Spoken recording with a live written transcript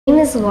My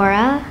name is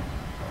Laura.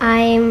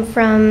 I'm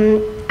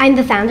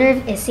the founder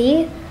of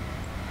ISSIE.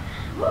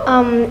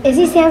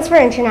 ISSIE stands for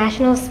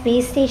International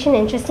Space Station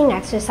Interesting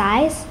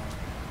Exercise.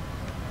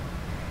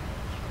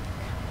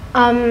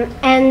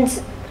 And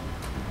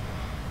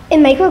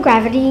in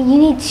microgravity, you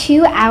need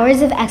 2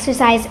 hours of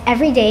exercise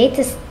every day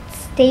to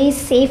stay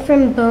safe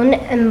from bone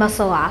and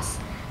muscle loss.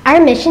 Our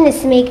mission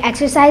is to make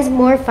exercise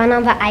more fun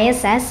on the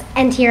ISS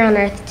and here on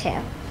Earth too.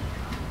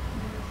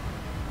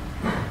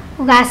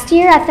 Last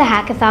year at the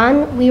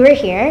Hackathon, we were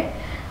here.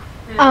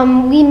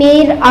 We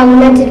made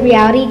augmented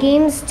reality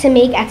games to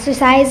make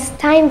exercise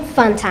time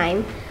fun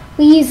time.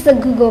 We used the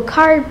Google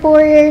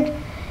Cardboard,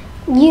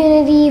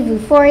 Unity,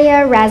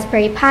 Vuforia,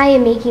 Raspberry Pi,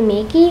 and Makey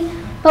Makey,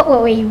 but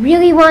what we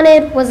really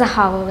wanted was a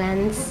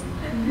HoloLens.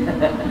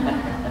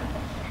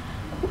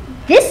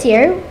 This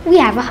year, we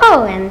have a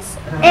HoloLens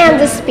and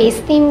a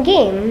space-themed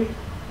game.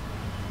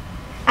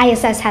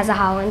 ISS has a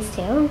HoloLens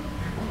too.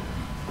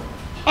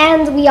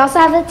 And we also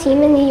have a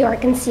team in New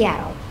York and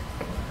Seattle.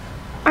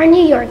 Our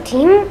New York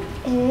team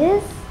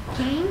is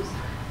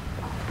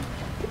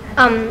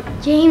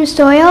James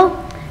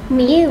Doyle,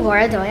 me,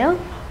 Laura Doyle,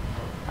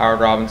 Howard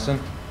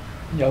Robinson,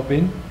 Yao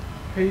Bin,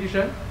 Pei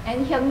Yishan,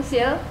 and Hyung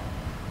Sil.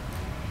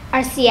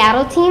 Our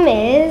Seattle team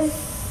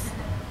is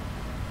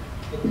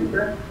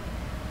Cooper,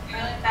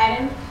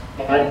 Biden,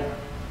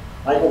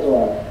 Michael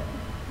Doyle,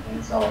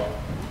 and Sullivan.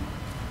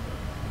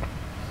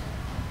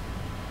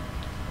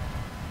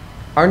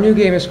 Our new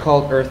game is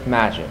called Earth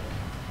Magic.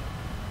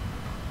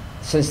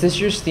 Since this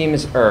year's theme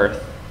is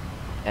Earth,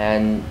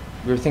 and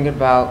we were thinking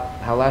about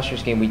how last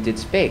year's game we did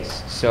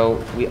space,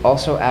 so we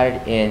also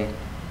added in,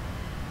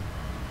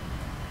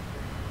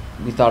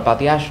 we thought about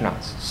the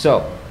astronauts.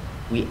 So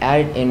we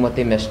added in what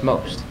they missed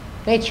most: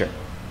 nature,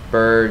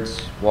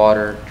 birds,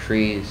 water,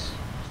 trees,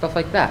 stuff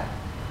like that.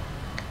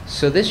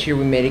 So this year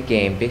we made a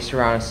game based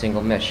around a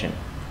single mission: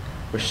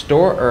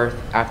 restore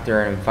Earth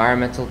after an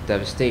environmental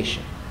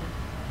devastation.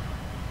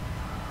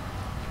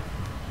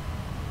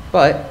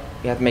 But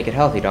we have to make it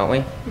healthy, don't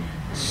we?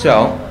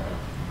 So,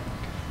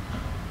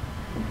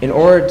 in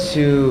order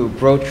to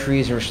grow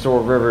trees and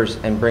restore rivers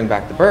and bring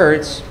back the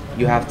birds,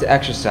 you have to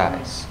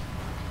exercise.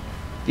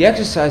 The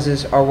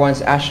exercises are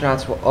ones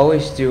astronauts will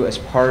always do as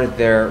part of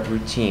their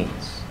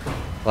routines,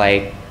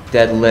 like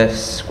deadlifts,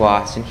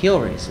 squats, and heel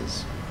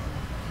raises.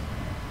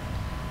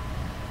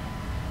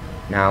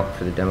 Now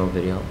for the demo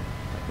video, if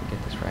I can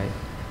get this right.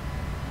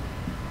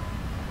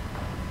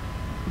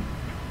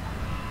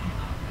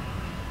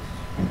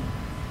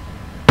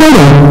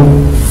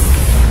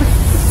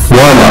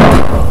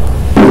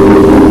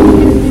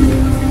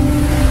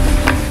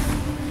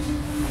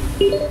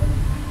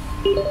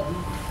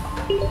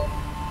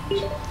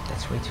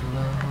 That's way too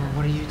low.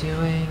 What are you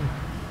doing?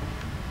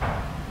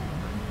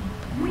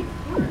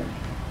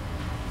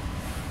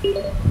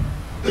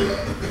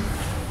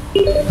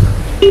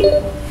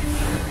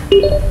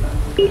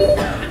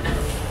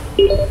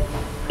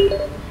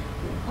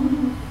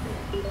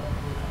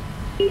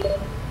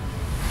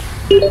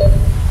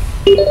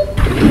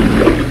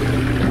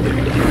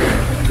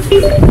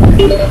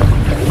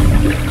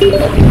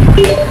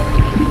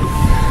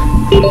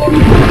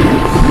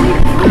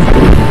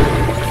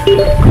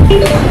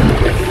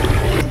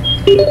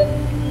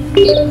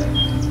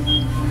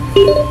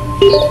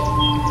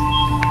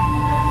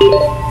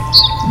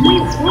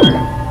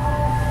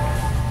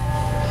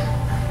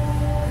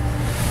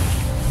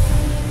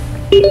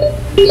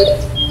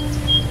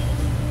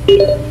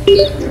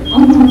 You're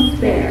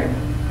almost there.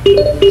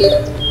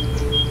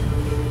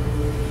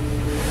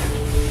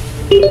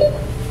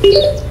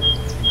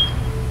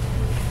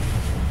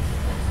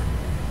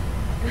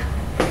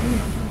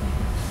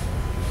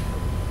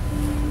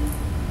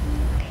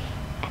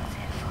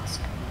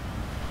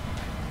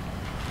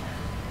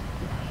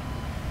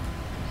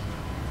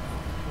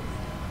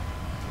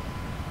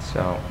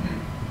 So,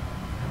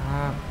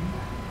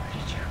 where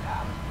did you go?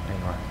 There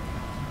you are.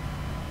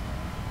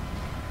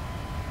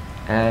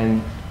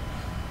 And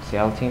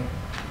Seattle team?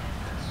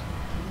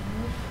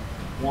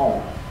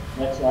 Yeah,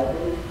 next slide,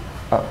 please.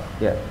 Oh,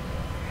 yeah.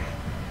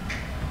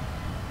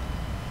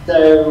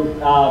 So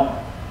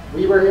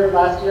we were here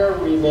last year.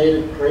 We made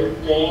a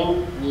great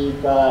game. We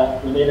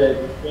made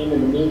a game in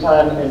the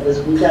meantime, and this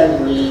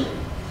weekend we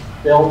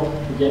built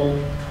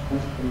beginning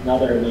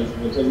another amazing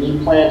game. So we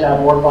plan to have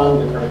more fun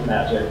with Earth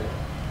Magic,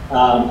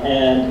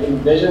 and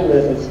envision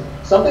this as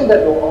something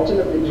that will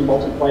ultimately be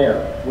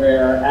multiplayer,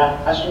 where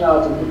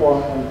astronauts and people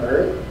on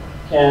Earth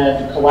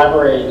can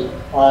collaborate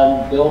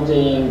on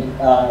building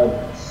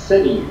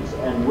cities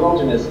and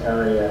wilderness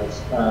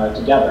areas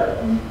together,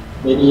 and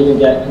maybe even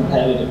get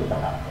competitive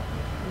about it.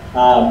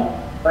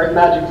 Earth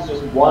Magic is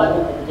just one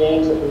of the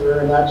games that we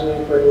were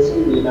imagining for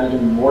ISSIE. We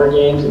imagined more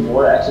games and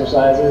more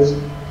exercises.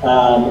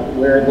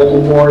 We're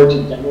looking forward to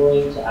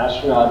demoing to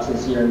astronauts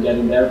this year and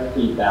getting their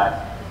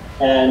feedback.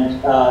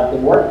 And the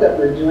work that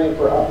we're doing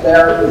for up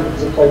there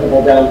is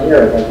applicable down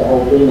here, like the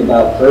whole theme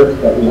about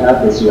Earth that we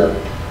have this year.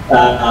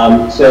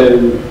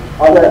 So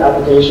other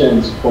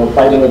applications for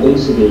fighting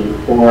obesity,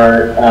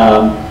 for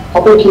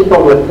helping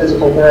people with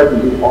physical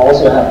therapy who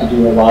also have to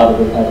do a lot of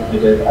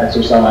repetitive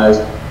exercise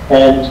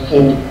and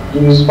can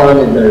use fun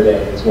in their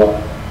day as well.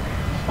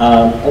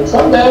 And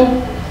someday,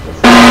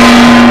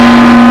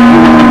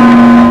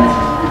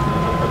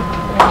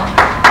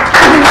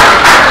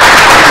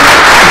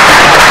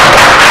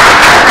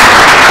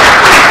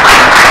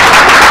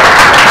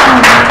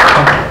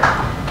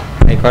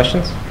 Any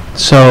questions?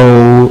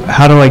 So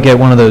how do I get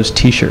one of those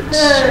T-shirts?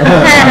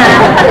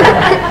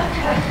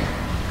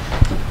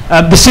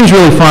 This seems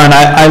really fun.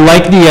 I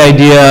like the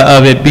idea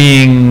of it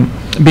being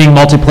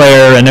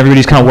multiplayer and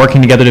everybody's kind of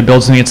working together to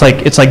build something. It's like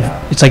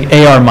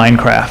AR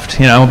Minecraft,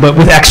 you know, but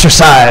with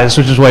exercise,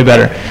 which is way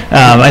better.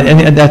 I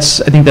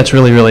think that's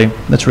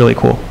really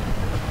cool.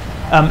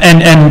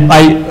 And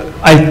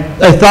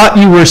I thought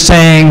you were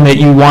saying that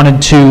you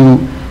wanted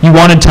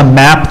to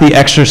map the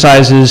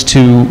exercises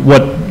to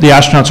what the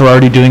astronauts are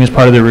already doing as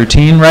part of their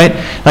routine, right?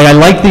 Like, I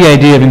like the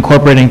idea of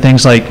incorporating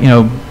things like, you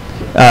know,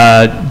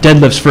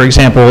 deadlifts, for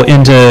example,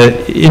 into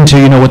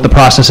you know what the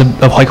process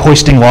of like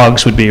hoisting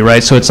logs would be,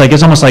 right? So it's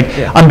almost like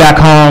I'm back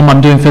home,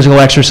 I'm doing physical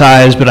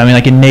exercise, but I mean,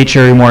 like, in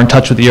nature, you're more in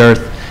touch with the earth.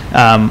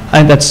 I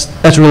think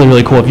that's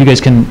really cool if you guys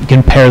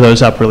can pair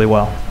those up really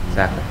well.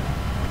 Exactly.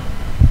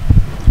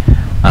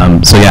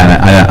 So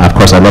yeah, of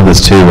course I love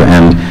this too,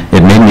 and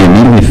it made me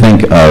immediately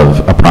think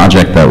of a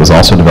project that was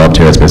also developed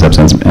here at Space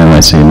Science and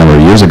ISSIE a number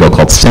of years ago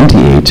called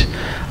Sentiate.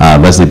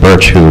 Leslie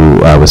Birch, who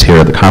was here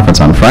at the conference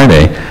on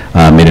Friday,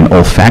 made an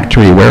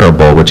olfactory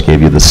wearable which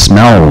gave you the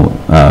smell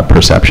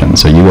perception.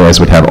 So you guys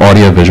would have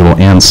audio, visual,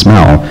 and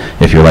smell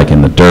if you're like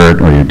in the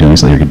dirt or you're doing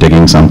something, you're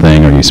digging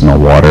something, or you smell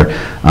water.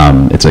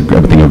 It's I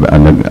think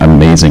an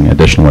amazing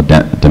additional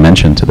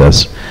dimension to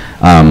this.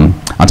 On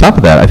top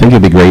of that, I think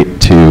it'd be great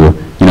to,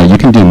 you know, you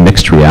can do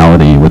mixed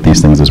reality with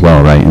these things as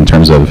well, right? In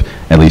terms of,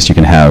 at least you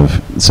can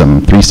have some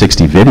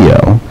 360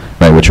 video,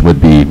 right, which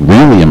would be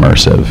really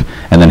immersive,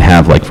 and then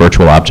have like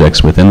virtual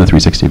objects within the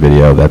 360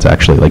 video that's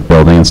actually like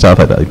building and stuff.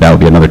 Like, that would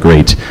be another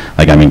great,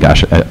 like, I mean,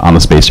 gosh, on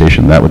the space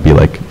station, that would be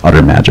like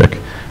utter magic,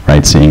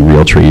 right? Seeing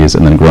real trees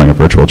and then growing a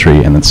virtual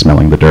tree and then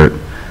smelling the dirt.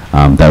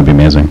 That would be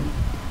amazing.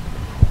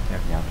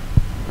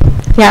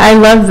 Yeah, I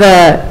love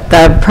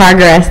the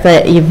progress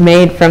that you've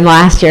made from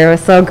last year. It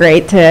was so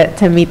great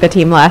to meet the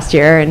team last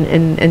year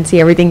and see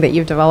everything that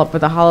you've developed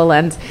with the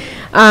HoloLens.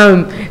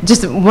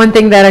 Just one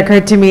thing that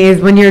occurred to me is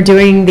when you're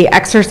doing the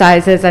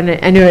exercises and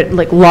it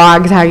like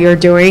logs how you're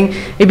doing,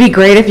 it'd be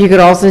great if you could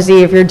also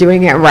see if you're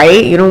doing it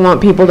right. You don't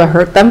want people to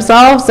hurt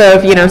themselves. So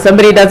if, you know,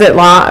 somebody does it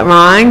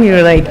wrong,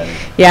 you're like,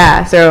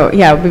 yeah, so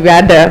yeah, we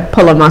had to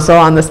pull a muscle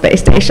on the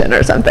space station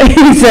or something.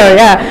 So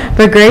yeah,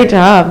 but great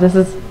job. This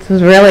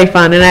was really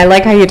fun, and I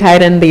like how you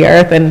tied in the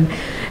Earth and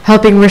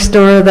helping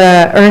restore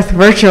the Earth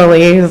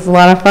virtually. It was a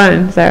lot of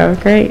fun. So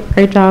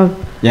great job.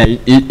 Yeah,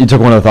 you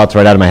took one of the thoughts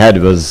right out of my head.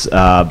 It was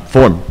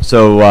form.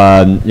 So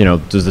you know,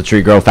 does the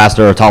tree grow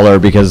faster or taller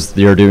because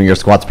you're doing your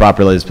squats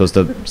properly as opposed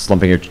to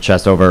slumping your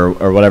chest over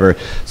or whatever?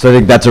 So I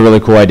think that's a really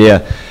cool idea.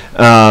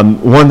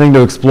 One thing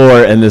to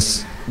explore, and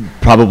this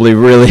probably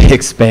really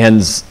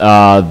expands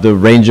the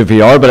range of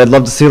VR, but I'd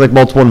love to see like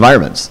multiple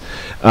environments.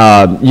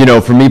 You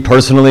know, for me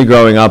personally,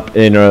 growing up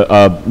in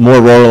a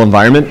more rural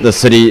environment, the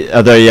city,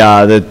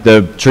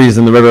 the trees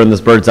and the river and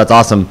the birds, that's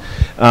awesome.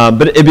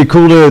 But it'd be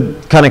cool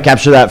to kind of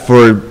capture that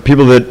for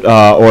people that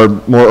are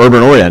more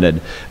urban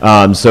oriented.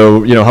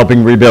 So, you know,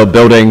 helping rebuild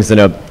buildings in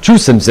a true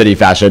SimCity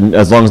fashion,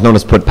 as long as no one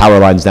has put power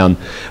lines down.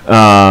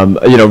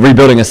 You know,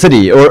 rebuilding a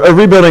city or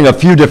rebuilding a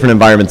few different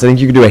environments. I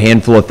think you could do a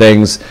handful of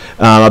things.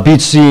 A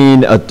beach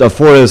scene, a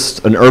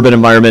forest, an urban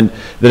environment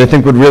that I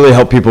think would really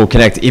help people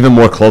connect even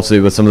more closely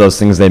with some of those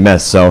things they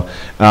miss. So,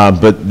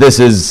 but this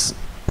is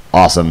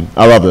awesome.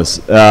 I love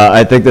this.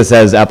 I think this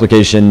has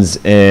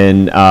applications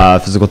in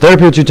physical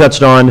therapy, which you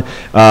touched on.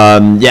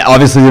 Yeah,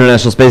 obviously the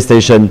International Space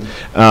Station.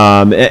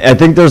 I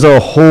think there's a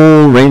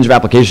whole range of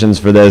applications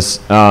for this.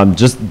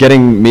 Just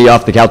getting me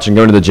off the couch and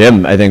going to the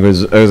gym, I think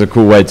was a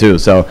cool way too.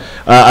 So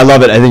I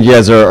love it. I think you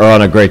guys are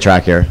on a great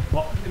track here.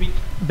 Well, I mean,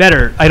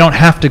 better. I don't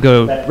have to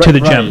go to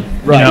the gym,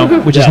 you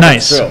know, which is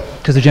nice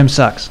because the gym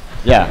sucks.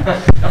 Yeah.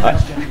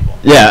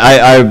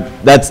 Yeah,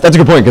 that's a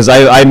good point, because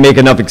I make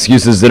enough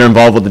excuses that are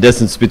involved with the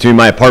distance between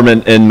my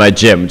apartment and my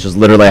gym, which is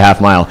literally a half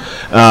mile.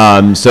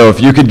 So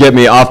if you could get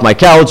me off my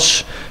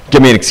couch,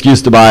 give me an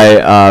excuse to buy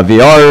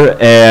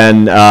VR,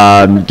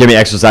 and get me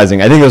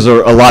exercising. I think those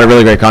are a lot of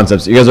really great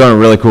concepts. You guys are on a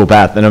really cool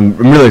path, and I'm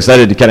really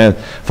excited to kind of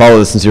follow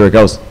this and see where it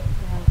goes.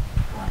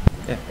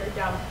 Yeah. Great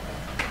job.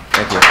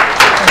 Thank you.